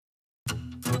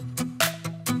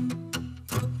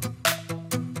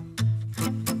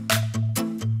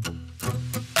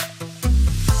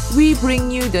We bring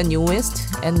you the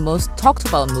newest and most talked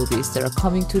about movies that are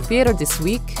coming to theater this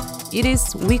week. It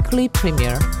is weekly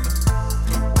premiere.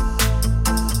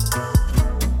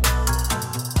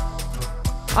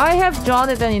 I have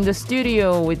Jonathan in the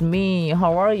studio with me.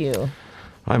 How are you?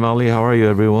 Hi, Molly. How are you,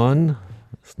 everyone?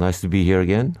 It's nice to be here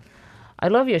again. I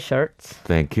love your shirts.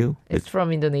 Thank you. It's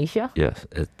from Indonesia? Yes,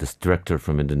 this director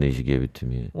from Indonesia gave it to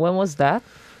me. When was that?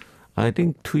 I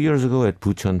think 2 years ago at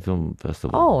Bucheon Film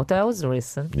Festival. Oh, that was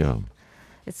recent. Yeah.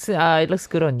 It looks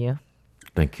good on you.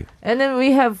 Thank you. And then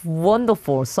we have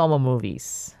wonderful summer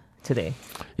movies today.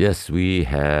 Yes, we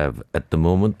have at the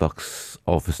moment box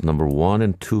office number 1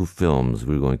 and 2 films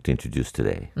we're going to introduce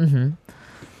today.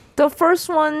 The first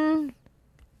one,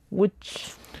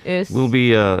 which is... Will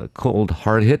be called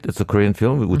Hard Hit. It's a Korean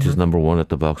film, which is number 1 at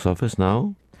the box office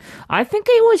now. I think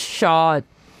it was shot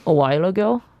a while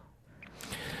ago.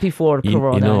 Before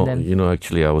Corona.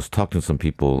 Actually, I was talking to some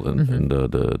people in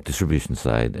the distribution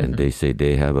side, and they say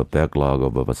they have a backlog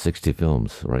of about 60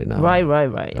 films right now.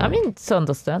 Right. I mean, it's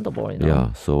understandable,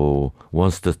 Yeah, so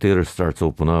once the theater starts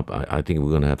open up, I think we're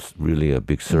going to have really a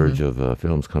big surge of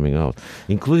films coming out,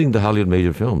 including the Hollywood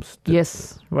major films.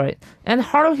 Yes, right. And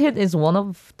Hard Hit is one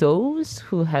of those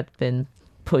who had been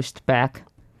pushed back.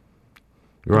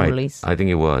 Right, release. I think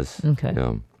it was. Okay.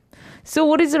 Yeah. So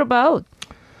what is it about?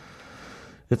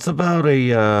 It's about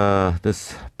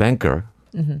this banker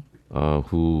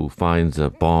who finds a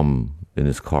bomb in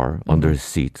his car under his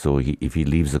seat. So if he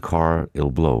leaves the car,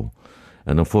 it'll blow.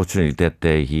 And unfortunately, that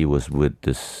day he was with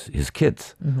his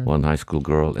kids, one high school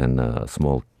girl and a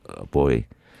small boy.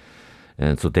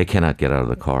 And so they cannot get out of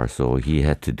the car. So he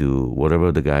had to do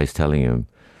whatever the guy is telling him,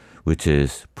 which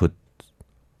is put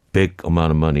big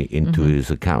amount of money into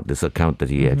his account, this account that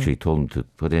he actually told him to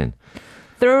put in.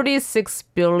 36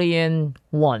 billion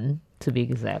won, to be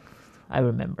exact. I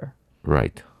remember.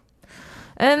 Right.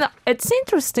 And it's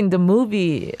interesting, the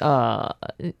movie,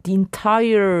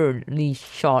 entirely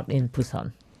shot in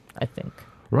Busan, I think.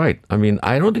 Right. I mean,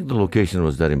 I don't think the location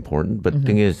was that important, but the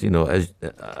thing is, as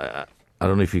I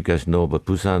don't know if you guys know, but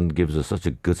Busan gives us such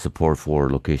a good support for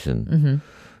location.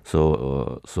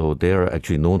 So they are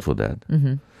actually known for that.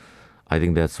 I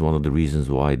think that's one of the reasons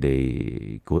why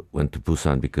they went to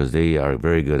Busan, because they are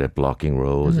very good at blocking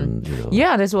roads and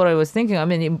Yeah, that's what I was thinking. I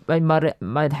mean, it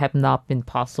might have not been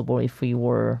possible if we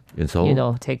were in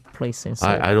Seoul. Take place in Seoul.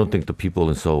 I don't think the people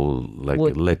in Seoul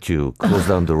Would. let you close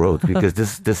down the road, because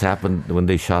this happened when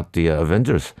they shot the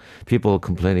Avengers. People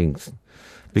complaining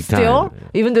big Still, time.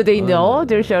 even though they know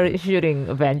they're shooting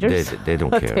Avengers, They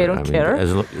don't care. They don't care.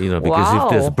 Because Wow.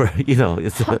 if there's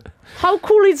it's. How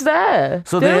cool is that?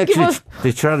 So they they don't give actually us.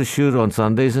 they try to shoot on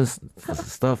Sundays and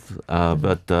stuff,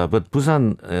 but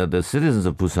Busan, the citizens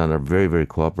of Busan are very, very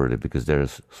cooperative because they're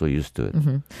so used to it.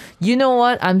 You know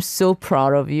what? I'm so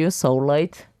proud of you,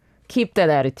 Soulite. Keep that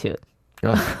attitude.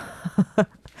 Yeah,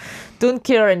 Don't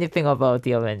care anything about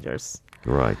the Avengers.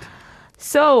 right.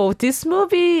 So this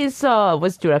movie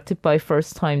was directed by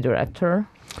first-time director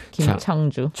Kim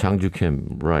Chang-ju. Chang-ju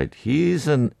Kim, right? He's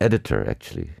an editor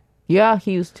actually. Yeah,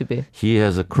 he used to be. He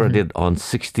has a credit on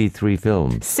 63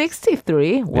 films.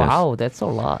 63? Wow, that's a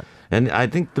lot. And I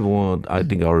think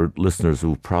our listeners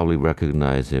will probably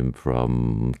recognize him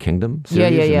from Kingdom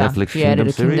series, the Netflix He added Kingdom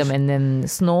a series. Kingdom and then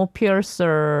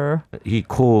Snowpiercer. He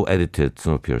co-edited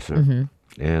Snowpiercer.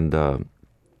 And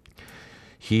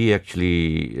he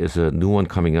actually is a new one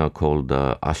coming out called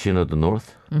Ashin of the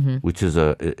North, which is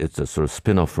it's a sort of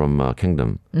spin-off from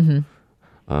Kingdom.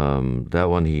 That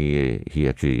one he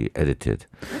actually edited.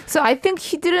 So I think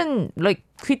he didn't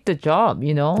quit the job,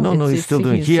 No, he's still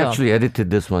doing. He actually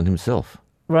edited this one himself.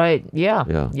 Right.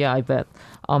 Yeah. Yeah. I bet.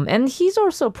 And he's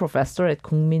also a professor at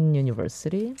Kookmin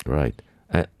University. Right.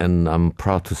 And I'm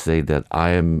proud to say that I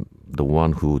am the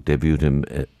one who debuted him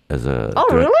as a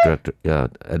director,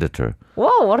 editor.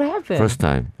 Whoa, what happened? First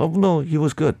time. Oh no, he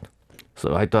was good.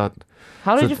 So I thought.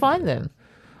 How did you find them?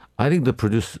 I think the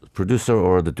producer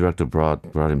or the director brought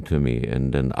him to me,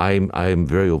 and then I'm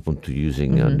very open to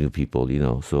using new people.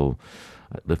 So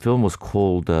the film was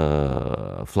called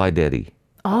Fly Daddy.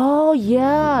 Oh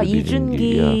yeah, Lee The beginning,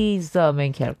 Joon-gi's the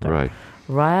main character.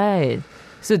 Right.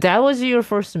 So that was your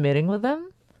first meeting with them?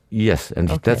 Yes, and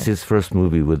that's his first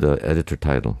movie with the editor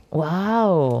title.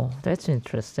 Wow, that's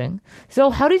interesting. So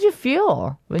how did you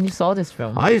feel when you saw this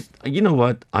film? You know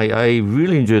what? I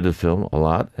really enjoyed the film a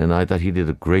lot, and I thought he did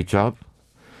a great job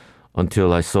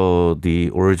until I saw the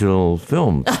original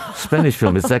film, Spanish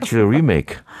film. It's actually a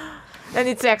remake. And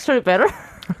it's actually better?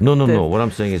 No. What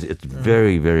I'm saying is it's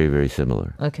very, very, very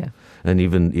similar. Okay. And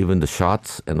even the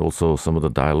shots and also some of the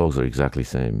dialogues are exactly the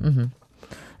same.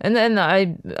 And then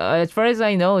as far as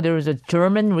I know, there was a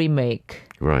German remake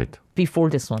Right. before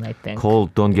this one, I think.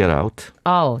 Called Don't Get Out.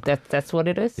 Oh, that's what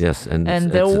it is? Yes. And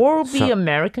there it's- will be so-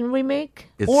 American remake?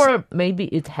 It's- Or maybe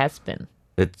it has been.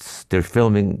 they're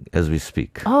filming as we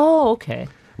speak Oh, okay.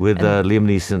 with Liam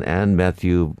Neeson and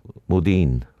Matthew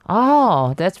Modine.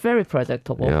 Oh, that's very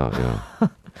predictable. Yeah.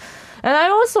 And I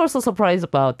was also surprised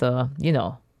about the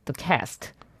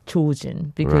cast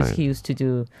chosen because Right. he used to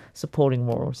do supporting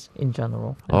roles in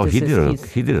general. And Oh, this he is did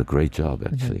his- he did a great job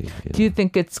actually. Do you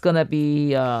think it's gonna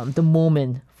be the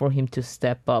moment for him to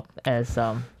step up as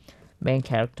main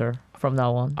character from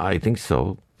now on? I think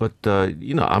so. But,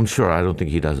 I'm sure I don't think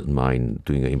he doesn't mind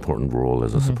doing an important role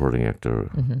as a supporting actor,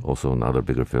 also in other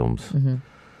bigger films.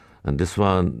 And this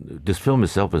film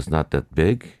itself is not that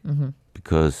big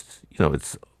because,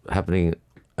 it's happening,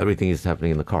 everything is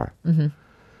happening in the car.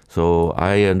 So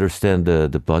I understand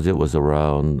the budget was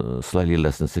around slightly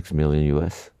less than 6 million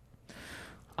US.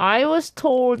 I was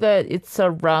told that it's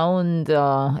around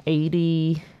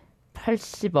 80,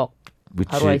 80억.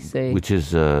 How do I say?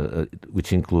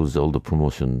 Which includes all the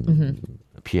promotion,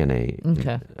 P&A,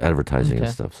 Okay. advertising and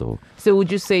Okay. stuff. So So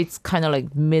would you say it's kind of like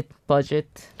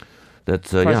mid-budget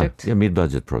that's Project?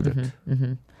 mid-budget project.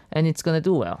 and it's gonna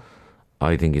do well?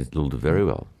 I think it will do very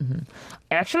well.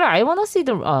 Actually, I want to see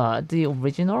the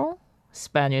original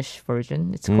Spanish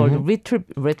version. It's called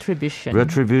Retribution.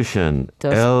 Retribution,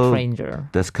 The El Stranger.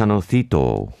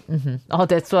 Desconocido. Oh,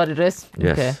 that's what it is?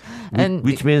 Yes. Okay. And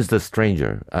Which means the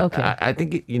stranger. Okay. I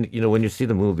think when you see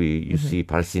the movie, you see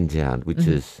발신제한, which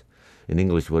is in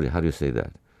English. How do you say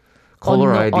that?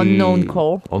 Caller ID, unknown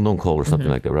call. unknown call, or something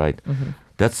like that, right?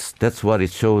 That's what it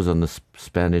shows on the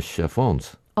Spanish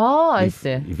phones. oh, I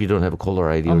see. If you don't have a caller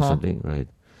ID or something, right?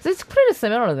 So it's pretty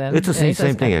similar then. It's the Yeah,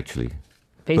 same thing actually.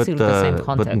 Basically the same But in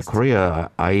context. Korea,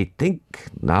 I think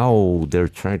now they're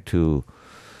trying to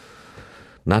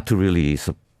not to really,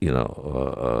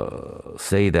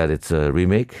 say that it's a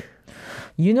remake.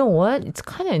 You know what? It's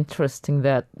kind of interesting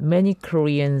that many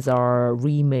Koreans are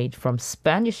remade from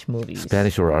Spanish movies.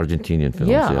 Spanish or Argentinian films.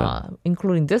 Yeah,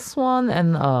 including this one,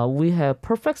 and we have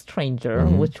Perfect Stranger,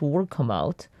 which will come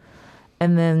out,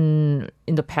 and then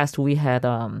in the past we had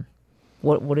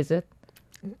what is it?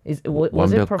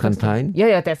 Was it Perfect 완벽한 타인?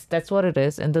 Yeah, that's what it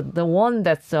is, and the one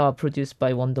that's produced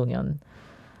by Won Dong-hyun.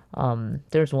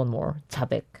 There's one more,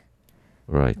 자백.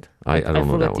 Right. I don't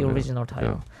know forgot that the one. original title.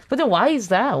 Yeah. But then why is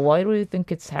that? Why do you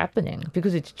think it's happening?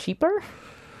 Because it's cheaper?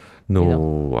 No,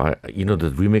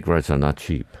 the remake rights are not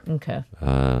cheap, Okay.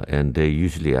 and they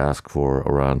usually ask for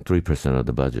around 3% of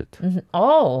the budget.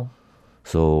 Oh,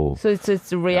 So so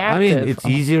it's reactive. I mean, it's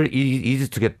easier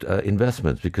to get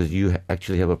investments because you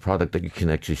actually have a product that you can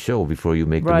actually show before you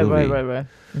make right, the movie. right.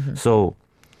 So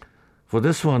for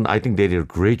this one, I think they did a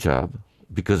great job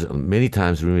because many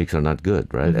times remakes are not good,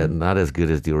 right? And not as good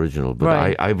as the original. But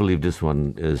Right. I believe this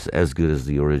one is as good as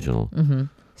the original.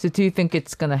 So do you think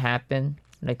it's gonna happen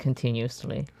like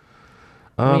continuously?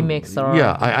 Remakes are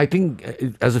I think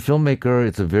as a filmmaker,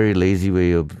 it's a very lazy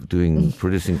way of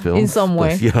producing films. In some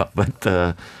way. But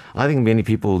I think many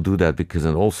people do that because,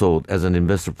 and also as an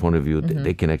investor point of view,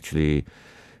 they can actually,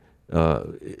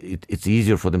 it's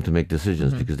easier for them to make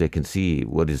decisions because they can see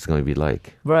what it's going to be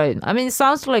like. right. I mean, it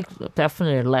sounds like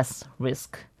definitely less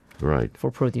risk Right. for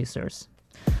producers.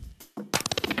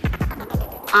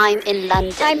 I'm in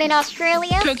London. I'm in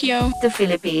Australia. Tokyo. The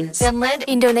Philippines. Finland.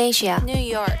 Indonesia. New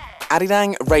York.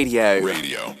 Arirang Radio.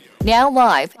 Now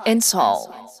live in Seoul.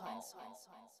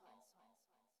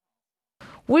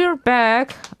 We're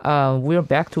back. We're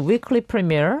back to weekly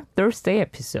premiere Thursday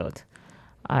episode.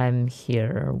 I'm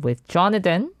here with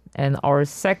Jonathan, and our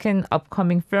second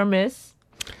upcoming film is.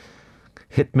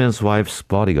 Hitman's Wife's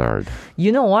Bodyguard.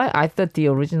 You know what? I thought the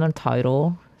original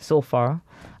title so far,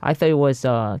 I thought it was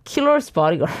Killer's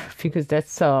Bodyguard because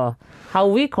that's how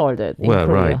we called it in Well,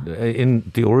 Korea. right. In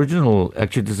the original,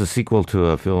 actually, this is a sequel to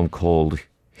a film called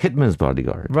Hitman's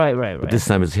Bodyguard. Right. But this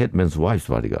time it's Hitman's Wife's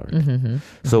Bodyguard.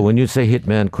 So when you say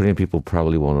Hitman, Korean people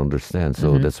probably won't understand.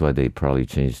 So that's why they probably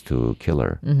changed to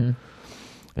Killer.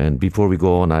 And before we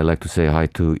go on, I'd like to say hi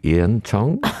to Ian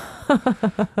Chung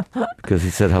because he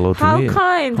said hello to How me.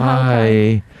 kind, how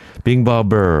Hi. Bing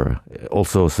Bobber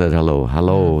also said hello.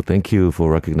 Hello. Thank you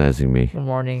for recognizing me. Good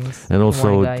morning. And Good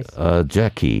also morning, guys.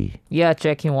 Jackie. Yeah,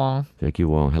 Jackie Wong. Jackie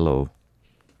Wong, hello.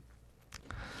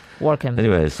 Welcome.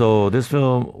 Anyway, so this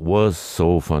film was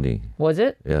so funny. Was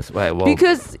it? Yes. Well,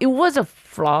 Because it was a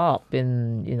flop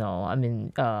in,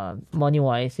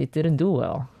 money-wise, it didn't do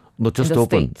well. no, just the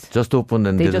opened. States. Just opened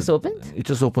and They did just it- opened? It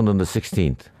just opened on the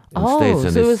 16th. in the States.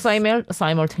 And so it was it's-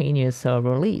 simultaneous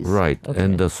release. Right. Okay.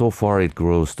 And so far it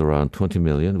grossed around 20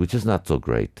 million, which is not so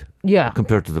great yeah.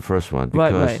 compared to the first one.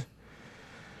 Right, Because right.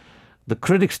 the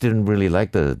critics didn't really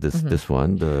like this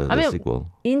one, the I mean, sequel.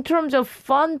 In terms of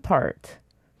fun part,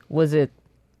 was it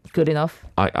good enough?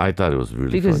 I thought it was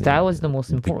really Because funny. that was the most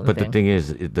important But thing. the thing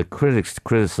is, the critics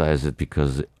criticize it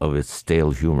because of its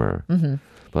stale humor. Mm-hmm.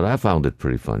 But I found it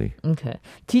pretty funny. Okay.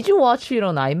 Did you watch it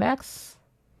on IMAX?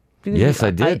 Because Yes,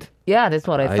 I did. Yeah, that's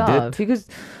what I I thought. did. Because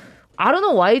I don't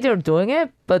know why they're doing it,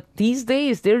 but these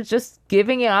days they're just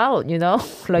giving it out,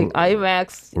 like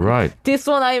IMAX. Right. This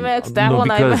one IMAX, that no, one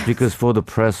because IMAX. because for the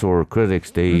press or critics,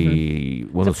 they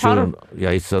want to It's a part show of- them. Yeah,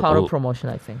 it's a Part of all- promotion,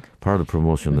 I think. part of the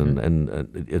promotion, and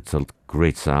it's a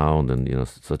great sound, and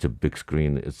such a big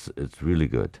screen. It's really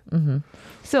good.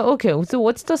 So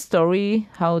what's the story?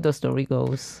 How the story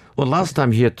goes? Well, last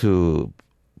time he had to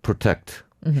protect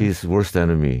his worst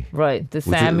enemy, Right, the which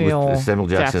is- with Samuel the Samuel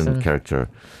Jackson character,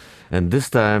 and this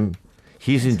time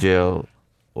he's in jail,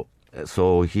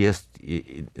 so he has.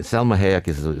 Salma Hayek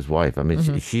is his wife. I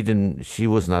mean, she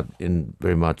was not in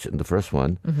very much in the first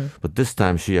one, but this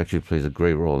time she actually plays a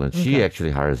great role, and she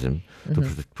actually hires him to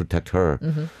protect her,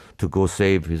 to go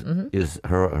save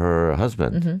her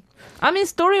husband. I mean,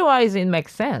 story-wise, it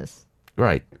makes sense.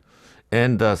 Right.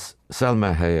 And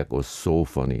Salma Hayek was so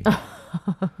funny.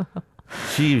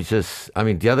 She just, I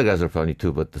mean, the other guys are funny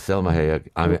too, but the Salma Hayek,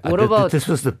 I mean, What about- this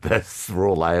was the best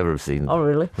role I ever seen. Oh,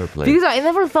 really? Her play. Because I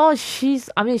never thought she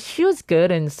was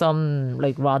good in some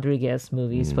like Rodriguez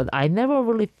movies, but I never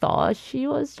really thought she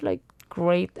was like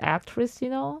great actress,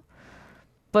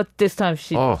 But this time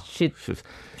she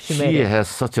she made it. has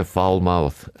such a foul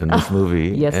mouth in this movie.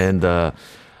 Yes. And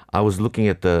I was looking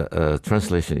at the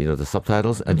translation, the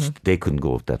subtitles, and they couldn't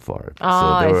go that far.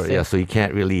 Ah, so I see. so you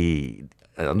can't really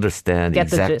understand Get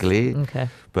the gist. exactly. Okay.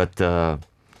 But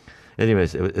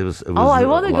anyways, it was. Oh, I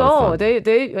want to a lot of go. fun.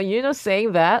 They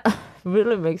saying that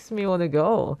really makes me want to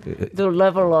go. The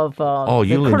level of Oh, the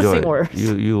you'll enjoy cursing it. words.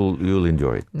 You'll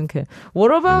enjoy it. Okay.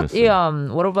 What about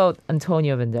Innocent. what about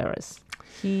Antonio Banderas?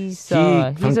 He's He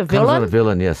a comes out villain. a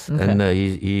villain, yes, Okay. and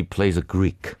he plays a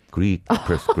Greek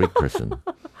person.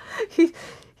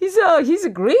 He's a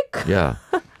Greek. Yeah,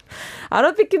 I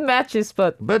don't think it matches,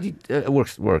 but but it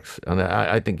works, and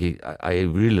I think I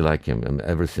really like him, and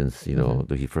ever since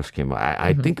that he first came out.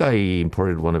 I think I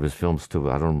imported one of his films too.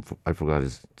 I forgot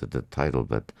the title,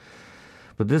 but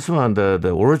this one,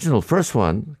 the original first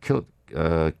one,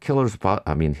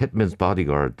 Hitman's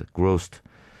Bodyguard, grossed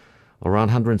around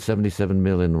 177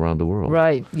 million around the world.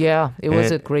 right, yeah, it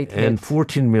was And- a great And hit.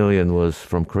 14 million was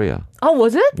from Korea. Oh,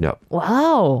 was it? Yeah.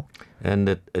 Wow. And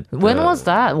it When was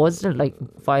that? Was it like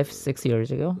 5-6 years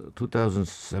ago?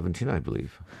 2017, I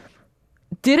believe.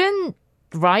 Didn't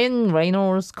Ryan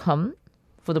Reynolds come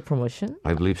for the promotion?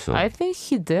 I believe so. I think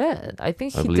he did. I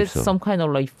think he believe did so. some kind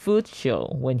of like food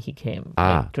show when he came.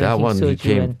 like, that drinking one he soju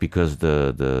came and- because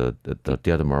the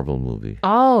other Marvel movie,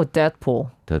 Oh,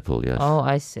 Deadpool. Deadpool. Yes, Oh,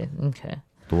 I see. Okay.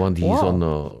 the one he's Wow. on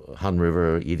the Han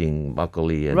River eating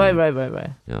makgeolli. And,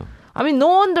 Right. Yeah, I mean, no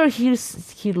wonder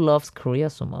he loves Korea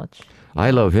so much.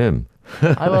 I love him.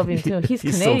 I love him too. He's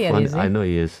so Canadian, funny. isn't I he? know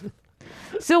he is.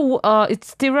 So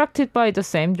it's directed by the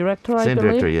same director, I Same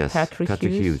believe. director, yes. Patrick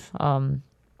Hughes.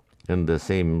 And the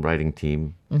same writing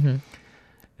team. Mm-hmm.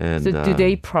 And So do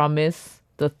they promise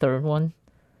the third one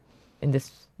in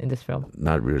this film?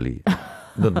 Not really.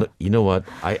 No, you know what?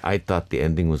 I thought the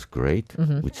ending was great,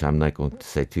 which I'm not going to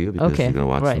say to you because Okay. you're going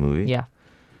to watch right. the movie. Yeah.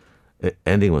 The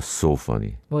ending was so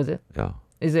funny. Was it? Yeah.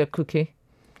 Is it a cookie?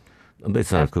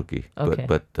 It's not a cookie. Okay.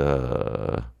 But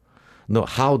no,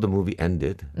 how the movie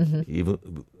ended, Mm-hmm. even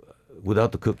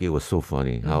without the cookie, it was so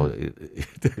funny. How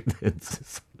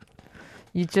it's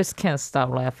You just can't stop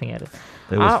laughing at it.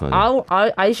 It was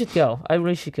funny. I should go. I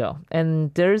really should go.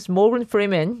 And there's Morgan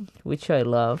Freeman, which I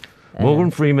love.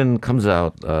 Morgan Freeman comes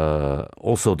out.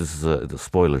 Also, this is a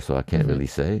spoiler, so I Mm-hmm. can't really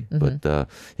say. But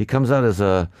he comes out as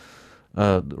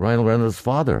Ryan Reynolds'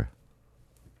 father.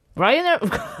 Ryan,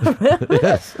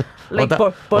 Yes, like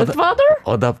Oda- birth father?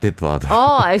 adopted father.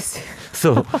 Oh, I see.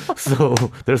 So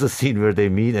there's a scene where they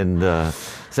meet, and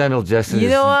Samuel Jackson You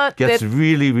know what? gets That-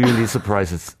 really, really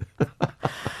surprises.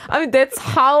 I mean, that's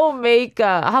how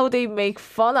they make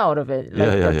fun out of it. Like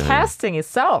Yeah, the yeah. casting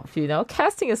itself,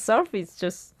 casting itself is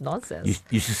just nonsense.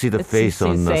 You should see the It's face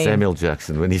on insane. Samuel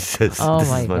Jackson when he says, Oh "This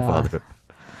my is my God. father."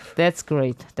 That's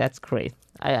great. That's great.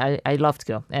 I love to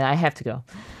go, and I have to go.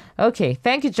 Okay,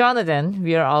 thank you, Jonathan.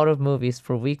 We are out of movies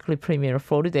for weekly premiere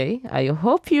for today. I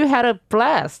hope you had a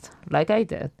blast, like I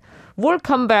did. We'll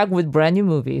come back with brand new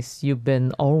movies you've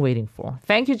been all waiting for.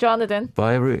 Thank you, Jonathan.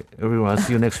 Bye, everyone.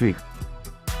 See you next week.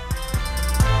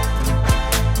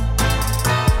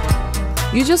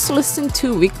 You just listened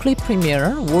to Weekly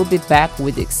Premiere. We'll be back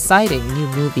with exciting new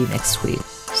movie next week.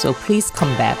 So please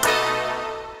come back.